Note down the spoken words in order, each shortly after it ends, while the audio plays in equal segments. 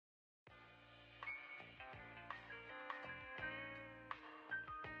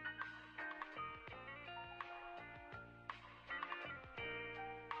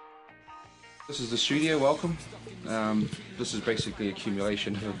This is the studio, welcome. This is basically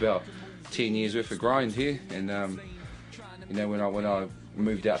accumulation of about 10 years worth of grind here, and you know, when I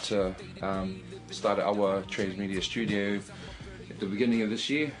moved out to start our transmedia studio at the beginning of this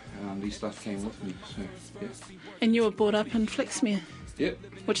year, these stuff came with me. So, yeah. And you were brought up in Flaxmere? Yep.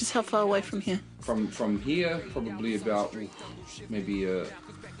 Which is how far away from here? From here, probably about maybe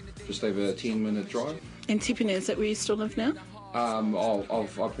just over a 10-minute drive. And Tipene, is that where you still live now?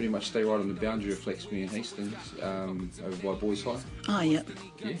 I'll pretty much stay right on the boundary of Flaxmere and Hastings, over by Boys High. Ah, yeah.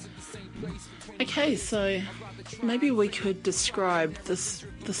 Yeah. Okay, so maybe we could describe this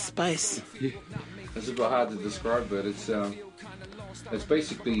space. Yeah, it's a bit hard to describe, but it's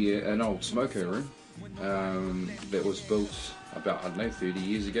basically an old smoker room that was built about, I don't know, 30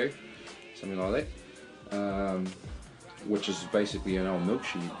 years ago, something like that. Which is basically an old milk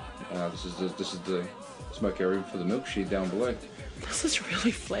shed. This is the smoker room for the milk shed down below. This is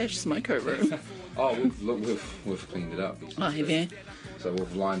really flash smoker room. Oh, we've cleaned it up. Oh, have you? So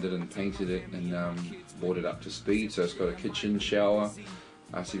we've lined it and painted it and brought it up to speed. So it's got a kitchen, shower,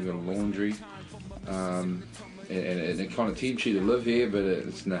 it's even got a laundry, and it kind of tempts you to live here, but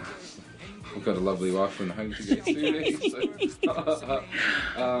it's nah. I've got a lovely wife and a home to get to. So,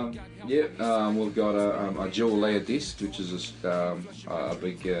 we've got a dual layer desk, which is a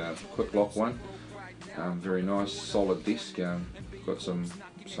big quick lock one. Very nice, solid desk. Got some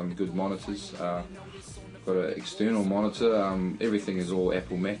good monitors. Got an external monitor. Everything is all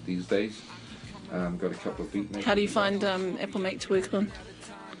Apple Mac these days. Got a couple of beat. How do you find Apple Mac to work on?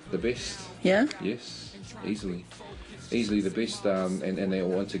 The best. Yeah. Yes, easily the best. And they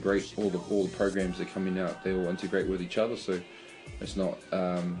all integrate, all the programs that are coming out. They all integrate with each other. So it's not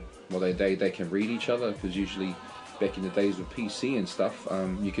they can read each other, because usually back in the days with PC and stuff,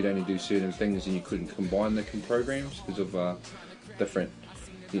 you could only do certain things and you couldn't combine the programs because of different,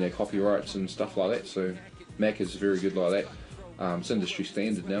 copyrights and stuff like that. So Mac is very good like that. It's industry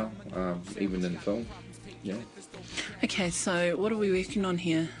standard now, even in film. Yeah. Okay, so what are we working on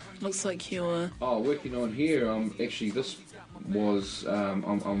here? Looks like you're... Oh, working on here. Actually, this was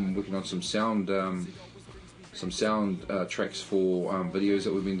I'm working on some sound tracks for videos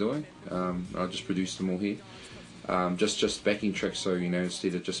that we've been doing. I just produced them all here. Just backing tracks, so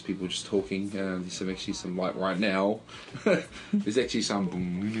instead of just people just talking, there's actually some, like right now there's actually some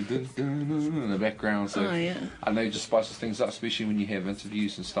boom in the background, so I know, just spices things up, especially when you have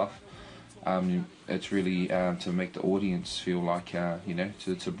interviews and stuff. It's really to make the audience feel like to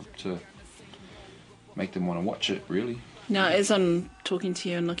make them want to watch it, really. Now, as I'm talking to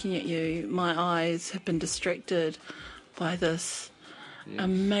you and looking at you, my eyes have been distracted by this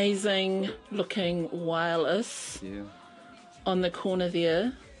amazing looking wireless on the corner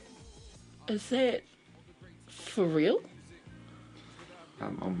there. Is that for real?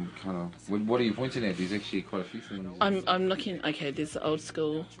 I'm kind of... What are you pointing at? There's actually quite a few things. I'm looking... Okay, there's the old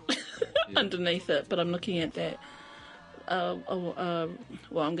school underneath it, but I'm looking at that... well,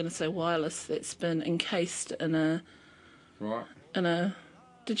 I'm going to say wireless that's been encased in a... Right. In a...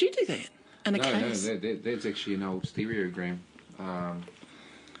 Did you do that? In a case? No, that's actually an old stereogram.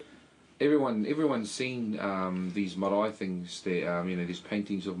 Everyone's seen these marae things that these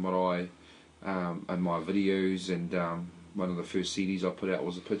paintings of marae and my videos, and one of the first CDs I put out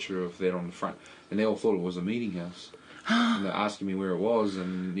was a picture of that on the front, and they all thought it was a meeting house. And they're asking me where it was,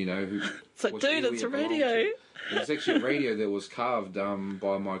 and who. It's like, dude, it's a radio. It's actually a radio that was carved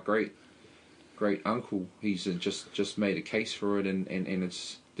by my great uncle. He's just made a case for it, and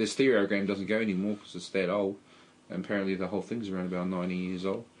it's, the stereogram doesn't go anymore because it's that old. And apparently the whole thing's around about 90 years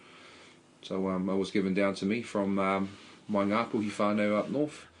old. So it was given down to me from my ngāpuhi whānau up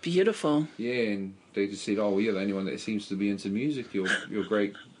north. Beautiful. Yeah, and they just said, oh, you're the only one that seems to be into music. Your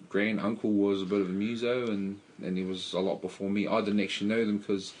great grand uncle was a bit of a muso, and he was a lot before me. I didn't actually know them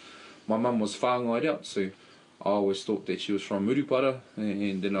because my mum was whāngai out, so I always thought that she was from Murupara,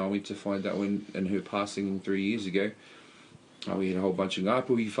 and then I went to find out when, in her passing 3 years ago, we had a whole bunch of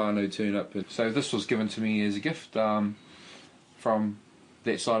ngāpuhi whānau turn up. And so this was given to me as a gift from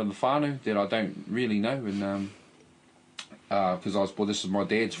that side of the whānau that I don't really know, and because this is my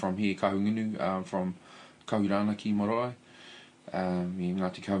dad's from here, Kahungunu, from Kahuranaki Marae,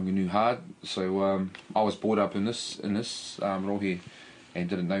 Ngāti Kahungunu hard. So I was brought up in this rohe, and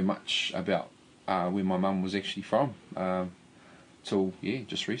didn't know much about where my mum was actually from till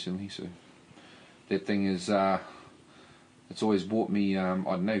just recently. So that thing is it's always brought me I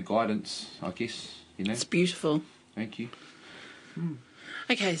don't know, guidance, I guess. It's beautiful. Thank you.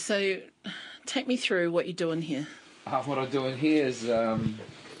 Okay, so take me through what you're doing here. What I do in here is I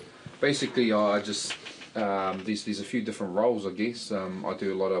just there's a few different roles, I guess. I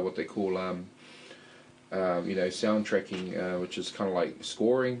do a lot of what they call soundtracking, which is kind of like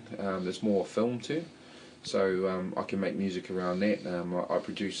scoring. There's more film too. So I can make music around that. I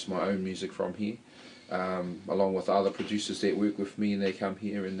produce my own music from here, along with other producers that work with me, and they come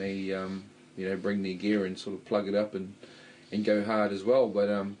here and they bring their gear and sort of plug it up and go hard as well. But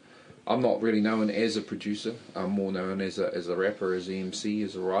I'm not really known as a producer. I'm more known as a rapper, as an MC,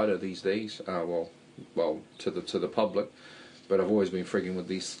 as a writer these days. Well, to the public. But I've always been frigging with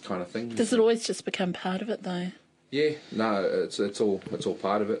these kind of things. Does it always just become part of it, though? Yeah, no, it's all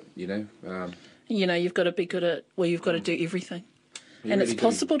part of it, You've got to be good at, you've got to do everything. You and really it's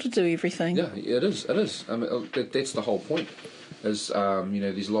possible to do everything. Yeah, it is. I mean, that's the whole point. Is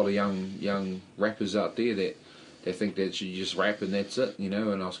there's a lot of young rappers out there that they think that you just rap and that's it, And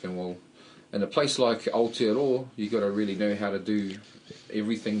I was going, well, in a place like Aotearoa, you got to really know how to do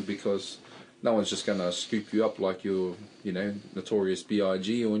everything, because no one's just going to scoop you up like you're, Notorious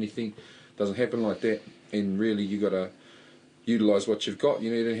B.I.G. or anything. Doesn't happen like that. And really, you got to utilise what you've got.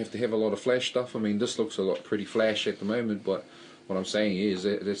 You don't have to have a lot of flash stuff. I mean, this looks a lot pretty flash at the moment, but what I'm saying is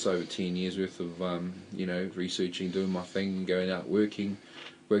that's over 10 years worth of, researching, doing my thing, going out working.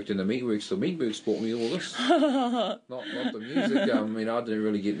 Worked in the meatworks. The meatworks bought me all this. not the music. I mean, I didn't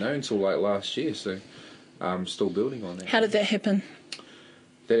really get known until like last year, so I'm still building on that. How did that happen?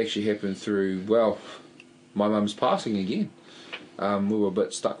 That actually happened through, my mum's passing again. We were a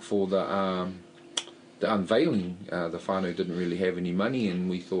bit stuck for the unveiling. The whānau didn't really have any money, and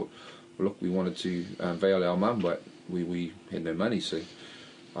we thought, well, look, we wanted to unveil our mum, but we had no money, so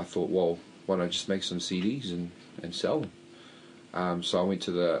I thought, well, why don't I just make some CDs and sell them? So I went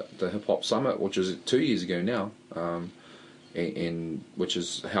to the Hip Hop Summit, which was 2 years ago now, and which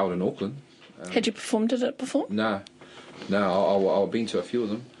is held in Auckland. Had you performed at it before? No, I've been to a few of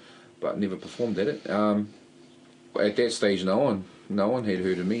them, but never performed at it. At that stage, no one had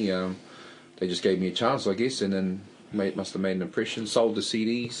heard of me. They just gave me a chance, I guess, and then must have made an impression. Sold the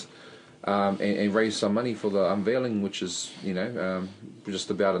CDs, and raised some money for the unveiling, which is just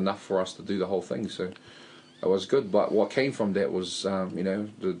about enough for us to do the whole thing. So it was good. But what came from that was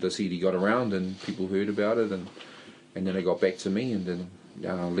the CD got around and people heard about it, and then it got back to me, and then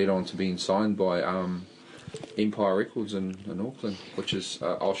led on to being signed by Empire Records in Auckland, which is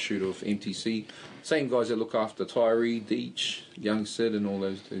offshoot of MTC. Same guys that look after Tyree, Deech, Young Sid, and all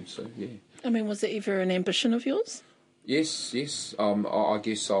those dudes. So yeah. I mean, was it ever an ambition of yours? Yes. I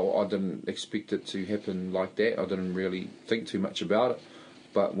guess I didn't expect it to happen like that. I didn't really think too much about it.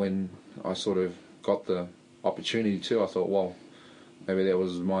 But when I sort of got the opportunity to, I thought, well, maybe that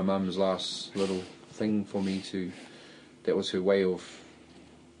was my mum's last little thing for me to. That was her way of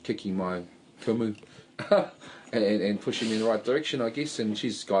kicking my kumu and pushing me in the right direction, I guess. And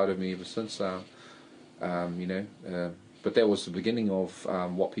she's guided me ever since. But that was the beginning of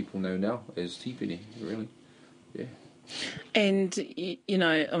what people know now as Tipene, really. Yeah. And, I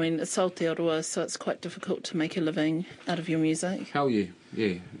mean, it's Aotearoa, so it's quite difficult to make a living out of your music. Hell yeah.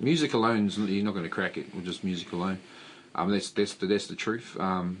 Music alone, you're not going to crack it with just music alone. That's the truth.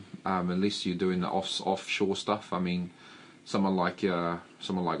 Unless you're doing the offshore stuff. I mean, someone like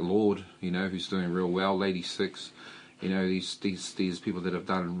Lord, who's doing real well, Lady Six, these people that have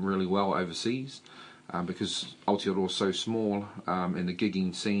done really well overseas. Because Aotearoa is so small, and the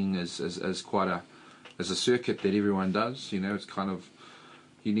gigging scene is quite a circuit that everyone does. It's kind of,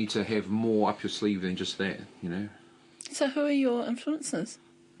 you need to have more up your sleeve than just that. So who are your influences?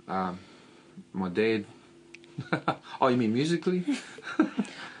 My dad. Oh, you mean musically?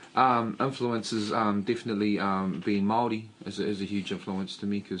 Influences definitely being Māori is a huge influence to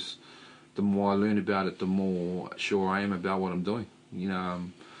me, because the more I learn about it, the more sure I am about what I'm doing.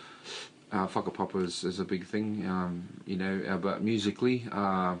 Whakapapa is a big thing, but musically...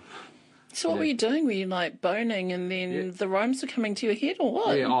 So what were you doing? Were you like boning and then the rhymes were coming to your head, or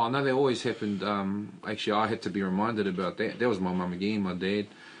what? Yeah, no, that always happened. Actually, I had to be reminded about that. That was my mum again, my dad,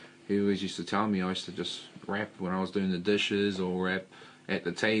 who always used to tell me I used to just rap when I was doing the dishes, or rap at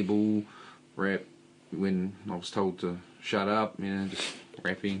the table, rap when I was told to shut up, just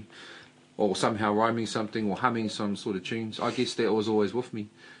rapping, or somehow rhyming something, or humming some sort of tunes. I guess that was always with me.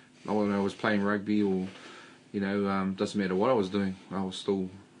 When I was playing rugby, or doesn't matter what I was doing,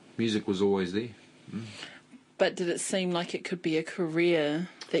 music was always there. But did it seem like it could be a career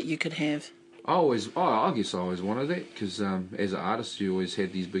that you could have? I guess I always wanted that, because as an artist you always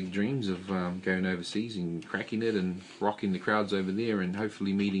had these big dreams of going overseas and cracking it and rocking the crowds over there, and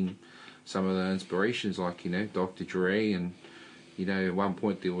hopefully meeting some of the inspirations like Dr. Dre, and at one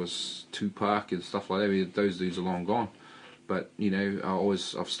point there was Tupac and stuff like that. Those dudes are long gone. But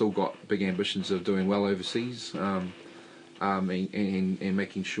I've still got big ambitions of doing well overseas, and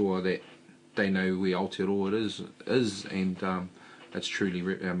making sure that they know where Aotearoa is, and it's truly,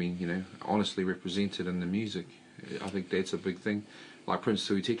 honestly represented in the music. I think that's a big thing. Like Prince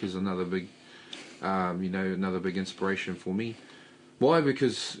Tuiteka is another big, another big inspiration for me. Why?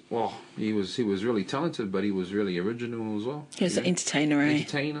 Because, well, he was really talented, but he was really original as well. He was an entertainer, eh?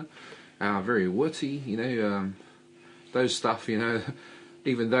 Entertainer, very witty, those stuff,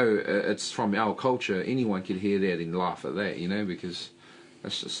 even though it's from our culture, anyone could hear that and laugh at that, because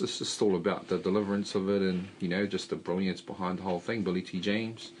it's just all about the deliverance of it and, just the brilliance behind the whole thing. Billy T.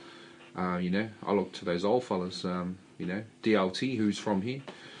 James, I look to those old fellas, DLT, who's from here,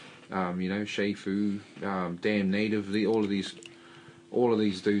 Shea Fu, Damn Native, all of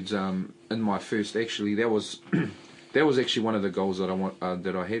these dudes. In my first, actually, that was actually one of the goals that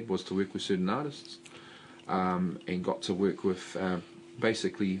I had, was to work with certain artists, and got to work with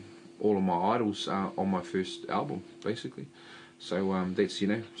basically all of my idols on my first album, basically. So that's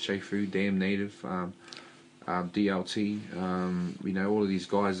Shea Fu, Damn Native, DLT, all of these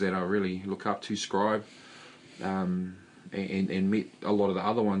guys that I really look up to, Scribe, and met a lot of the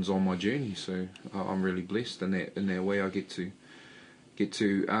other ones on my journey. So I'm really blessed in that way. I get to.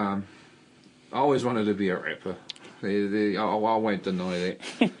 I always wanted to be a rapper. I won't deny that.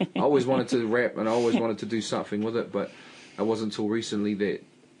 I always wanted to rap, and I always wanted to do something with it, but it wasn't until recently that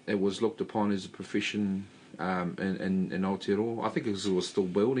it was looked upon as a profession in Aotearoa. I think it was still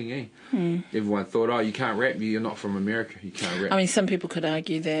building, eh? Everyone thought, you can't rap, you're not from America, you can't rap. I mean, some people could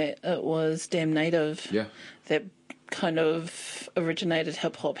argue that it was Damn Native that kind of originated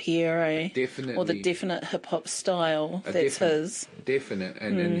hip-hop here, eh? Definitely. Or the definite hip-hop style, that's his. Definite,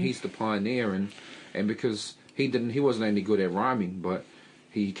 and he's the pioneer, and because he wasn't only good at rhyming, but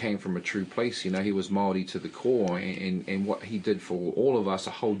he came from a true place, he was Māori to the core, and what he did for all of us,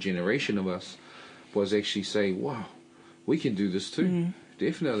 a whole generation of us, was actually say, wow, we can do this too.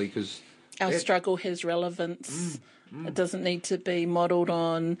 Definitely, because our struggle has relevance. It doesn't need to be modelled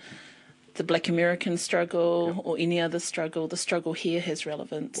on the Black American struggle or any other struggle. The struggle here has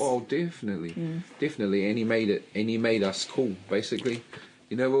relevance. Well, definitely, and he made it, and he made us cool, basically.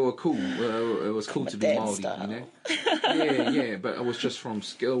 We were cool. It was cool to be Māori, yeah, but it was just from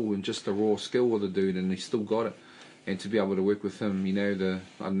skill and just the raw skill of the dude, and he still got it. And to be able to work with him, I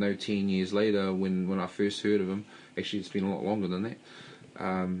don't know, 10 years later, when I first heard of him, actually it's been a lot longer than that,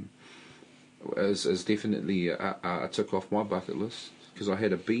 is definitely a tick off my bucket list, because I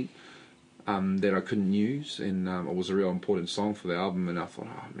had a beat that I couldn't use, and it was a real important song for the album, and I thought,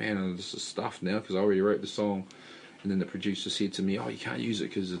 oh man, this is stuff now, because I already wrote the song. And then the producer said to me, you can't use it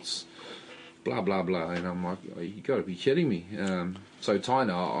because it's blah, blah, blah. And I'm like, you got to be kidding me. So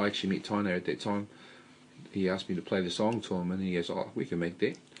Tyna, I actually met Tyna at that time. He asked me to play the song to him, and he goes, we can make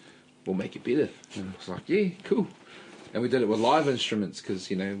that. We'll make it better. And I was like, yeah, cool. And we did it with live instruments because,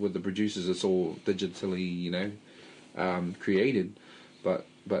 with the producers, it's all digitally, created. But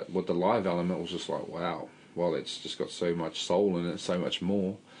with the live element, it was just like, wow. Well, it's just got so much soul in it, so much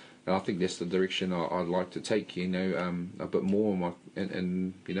more. And I think that's the direction I'd like to take, a bit more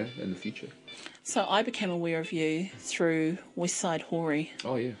in the future. So I became aware of you through Westside Hori.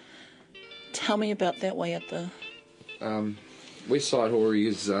 Oh, yeah. Tell me about that way up there. Westside Hori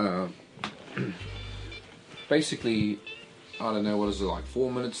is basically, I don't know, what is it, like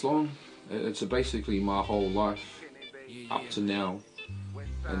 4 minutes long? It's basically my whole life up to now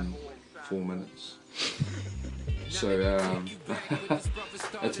in 4 minutes. So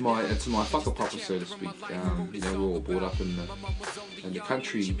it's my whakapapa, so to speak. We're all brought up in the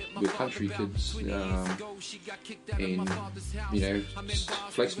country. We're country kids, and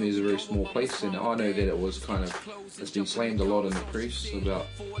Flaxmere is a very small place, and I know that it's been slammed a lot in the press about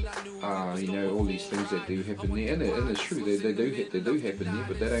all these things that do happen there, and it's true, they do happen there,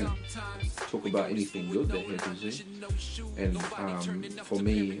 but they don't talk about anything good that happens there. And for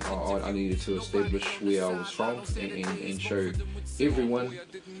me, I needed to establish where I was from. And show everyone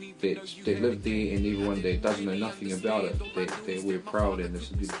that lived there and everyone that doesn't know nothing about it that we're proud and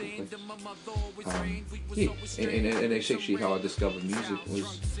it's a beautiful place. And that's actually how I discovered music,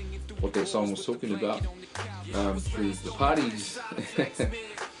 was what that song was talking about, through the parties.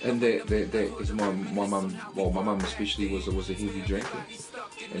 And that is my mum, well, my mum especially was a heavy drinker,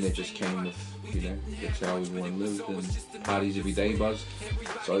 and that just came with, that's how everyone lived, and parties every day buzz.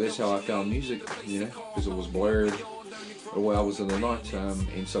 So that's how I found music, because it was blurred away hours of the night,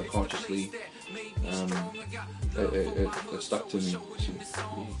 and subconsciously it stuck to me.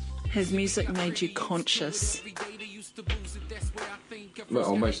 Has music made you conscious?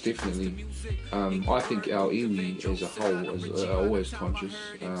 Well, most definitely. I think our iwi as a whole is always conscious,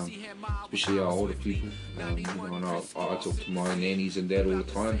 especially our older people. You know, and I talk to my nannies and dad all the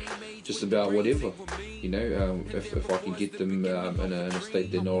time, just about whatever. You know, if I can get them in a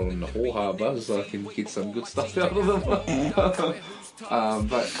state they're not on the hōhā buzz, I can get some good stuff out of them.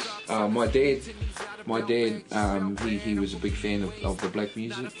 But my dad, he was a big fan of the black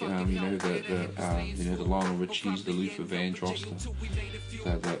music. You know, the Lionel Richies, the Luther Vandross,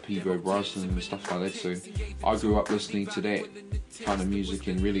 the Peabo Bryson and stuff like that. So I grew up listening to that kind of music,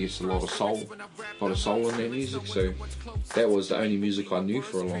 and really it's a lot of soul in that music. So that was the only music I knew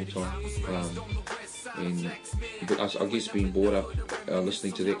for a long time. But I guess being brought up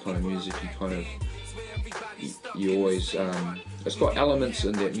listening to that kind of music, you always it's got elements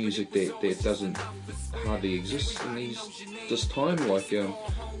in that music that doesn't hardly exist in this time, like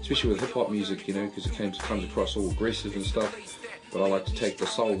especially with hip hop music, you know, because it comes across all aggressive and stuff. But I like to take the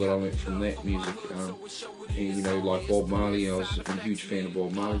soul that I learnt from that music, and you know, like Bob Marley. I was a huge fan of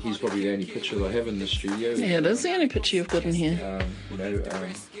Bob Marley. He's probably the only picture that I have in the studio. Yeah, it is the only picture you've got in here. You know,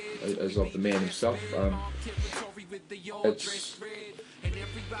 as of the man himself. It's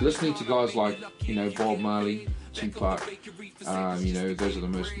listening to guys like, you know, Bob Marley, Tupac, you know, those are the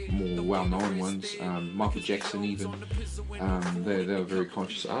more well-known ones. Michael Jackson even, they're very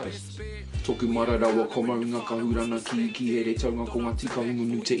conscious artists. Toku mararawa ko maunga ka hurana ki here taunga ko ngā tika hungu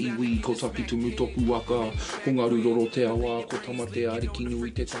nu te iwi ko taki tumu toku waka ko ngā ruroro te awa ko tamate ariki nui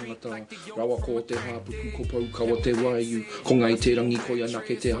te tangata rawa ko te hāpuku ko pau kawa te waiu ko ngai te rangi ko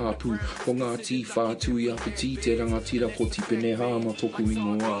yanake te hāpu ko ngā tīwha tui apiti te rangatira ko Tipene Harmer toku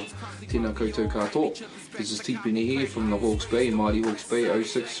ingoa. Tēnā koutou katoa. This is Tipene here from the Hawke's Bay, Mighty Hawke's Bay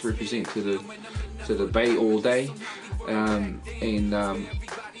 06, represent to the Bay all day.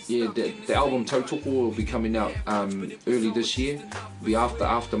 Yeah, the album Tautoko will be coming out early this year. It'll be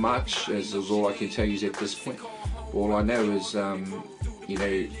after March, as is all I can tell you at this point. All I know is, you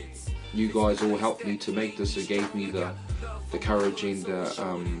know, you guys all helped me to make this. It gave me the courage and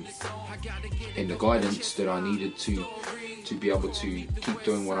the guidance that I needed to be able to keep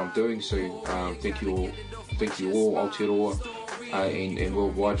doing what I'm doing. So thank you all, Aotearoa and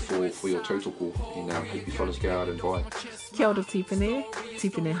worldwide for your tautoko, and hope you fellas go out and buy. Kia ora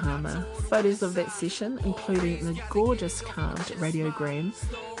Tipene Harmer. Photos of that session, including the gorgeous carved radiogram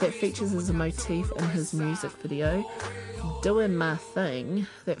that features as a motif in his music video, Doin' My Thing,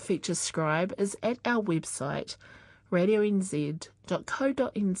 that features Scribe, is at our website,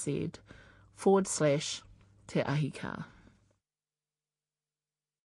 radionz.co.nz/te ahika.